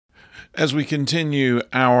As we continue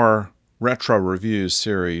our retro reviews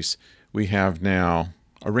series, we have now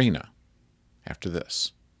Arena after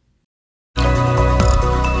this.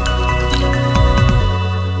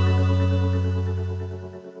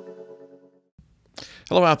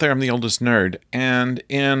 Hello out there, I'm the oldest nerd, and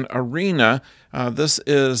in Arena, this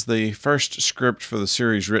is the first script for the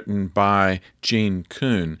series written by Gene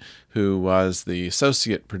Kuhn, who was the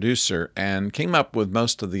associate producer and came up with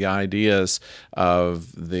most of the ideas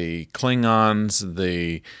of the Klingons,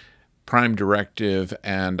 the Prime Directive,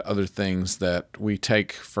 and other things that we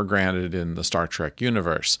take for granted in the Star Trek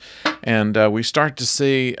universe. And we start to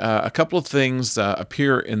see a couple of things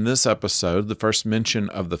appear in this episode. The first mention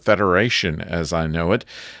of the Federation, as I know it.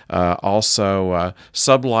 Also,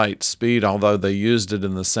 sublight speed, although they used it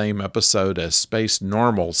in the same episode as space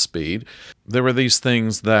normal speed. There were these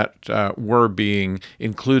things that were being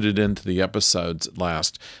included into the episodes at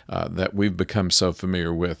last that we've become so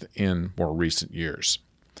familiar with in more recent years.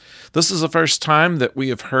 This is the first time that we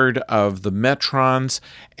have heard of the Metrons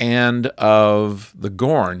and of the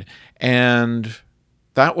Gorn, and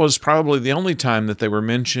that was probably the only time that they were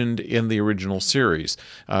mentioned in the original series.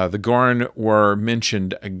 The Gorn were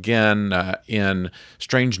mentioned again in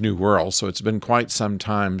Strange New Worlds, so it's been quite some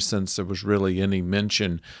time since there was really any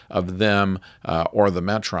mention of them or the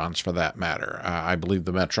Metrons for that matter. I believe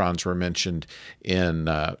the Metrons were mentioned in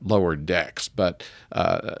Lower Decks, but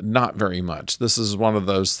not very much. This is one of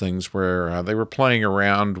those things where they were playing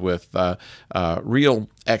around with real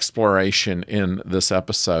exploration in this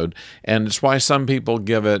episode, and it's why some people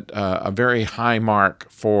give it a very high mark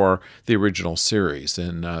for the original series.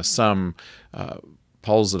 In some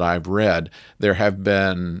polls that I've read, there have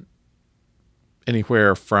been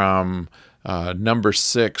anywhere from number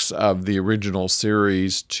 6 of the original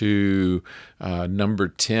series to number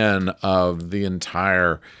 10 of the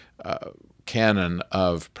entire canon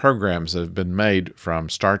of programs that have been made from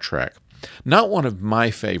Star Trek. Not one of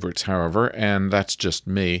my favorites, however, and that's just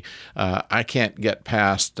me. I can't get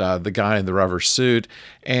past the guy in the rubber suit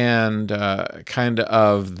and kind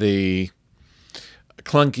of the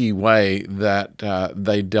clunky way that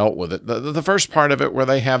they dealt with it. The first part of it, where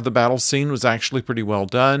they have the battle scene, was actually pretty well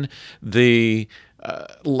done. The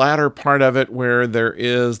latter part of it, where there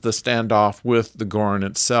is the standoff with the Gorn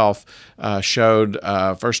itself, showed,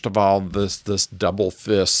 first of all, this double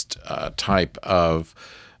fist type of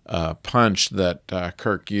punch that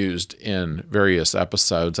Kirk used in various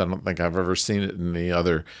episodes. I don't think I've ever seen it in any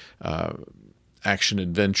other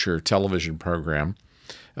action-adventure television program.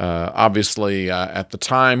 Obviously, at the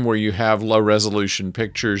time where you have low-resolution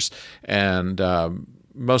pictures, and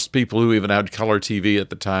most people who even had color TV at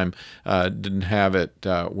the time didn't have it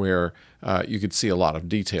where you could see a lot of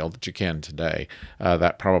detail that you can today.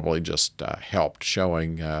 That probably just helped,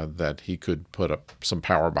 showing that he could put up some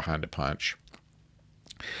power behind a punch.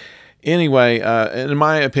 Anyway, in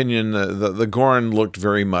my opinion, the Gorn looked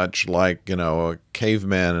very much like, a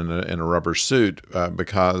caveman in a rubber suit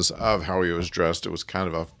because of how he was dressed. It was kind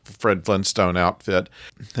of a Fred Flintstone outfit.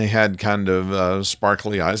 They had kind of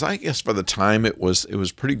sparkly eyes. I guess for the time it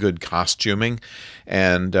was pretty good costuming,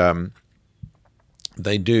 and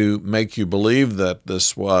they do make you believe that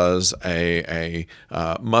this was a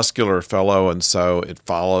muscular fellow, and so it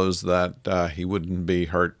follows that he wouldn't be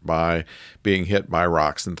hurt by being hit by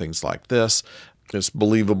rocks and things like this. It's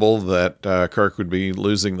believable that Kirk would be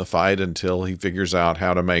losing the fight until he figures out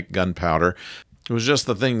how to make gunpowder. It was just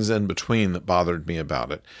the things in between that bothered me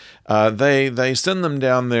about it. They send them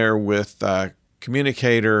down there with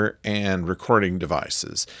communicator and recording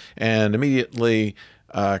devices, and immediately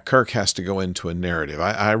Kirk has to go into a narrative.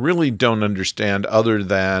 I really don't understand, other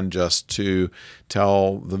than just to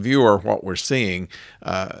tell the viewer what we're seeing,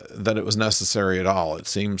 that it was necessary at all. It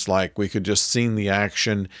seems like we could just seen the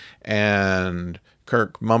action and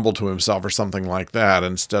Kirk mumbled to himself or something like that,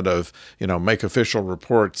 instead of, make official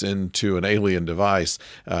reports into an alien device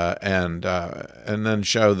and then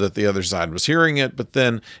show that the other side was hearing it. But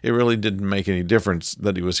then it really didn't make any difference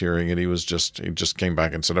that he was hearing it. He just came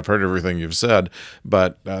back and said, "I've heard everything you've said,"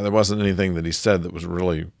 but there wasn't anything that he said that was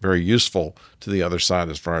really very useful to the other side,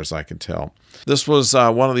 as far as I can tell. This was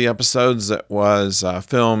one of the episodes that was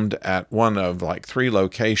filmed at one of 3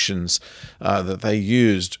 locations that they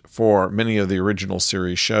used for many of the original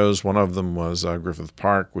series shows. One of them was Griffith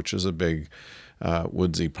Park, which is a big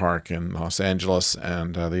woodsy park in Los Angeles,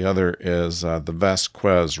 and the other is the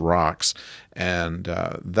Vasquez Rocks, and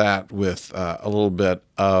that with a little bit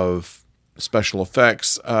of special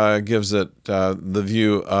effects gives it the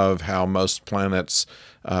view of how most planets,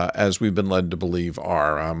 as we've been led to believe,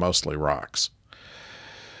 are mostly rocks.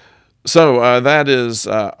 So that is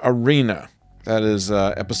Arena. That is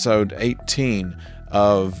episode 18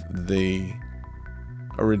 of the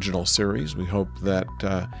original series. We hope that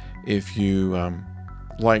if you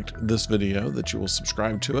liked this video, that you will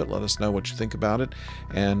subscribe to it. Let us know what you think about it,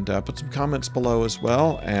 and put some comments below as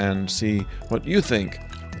well, and see what you think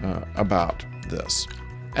about this.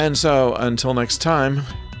 And so until next time,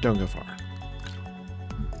 don't go far.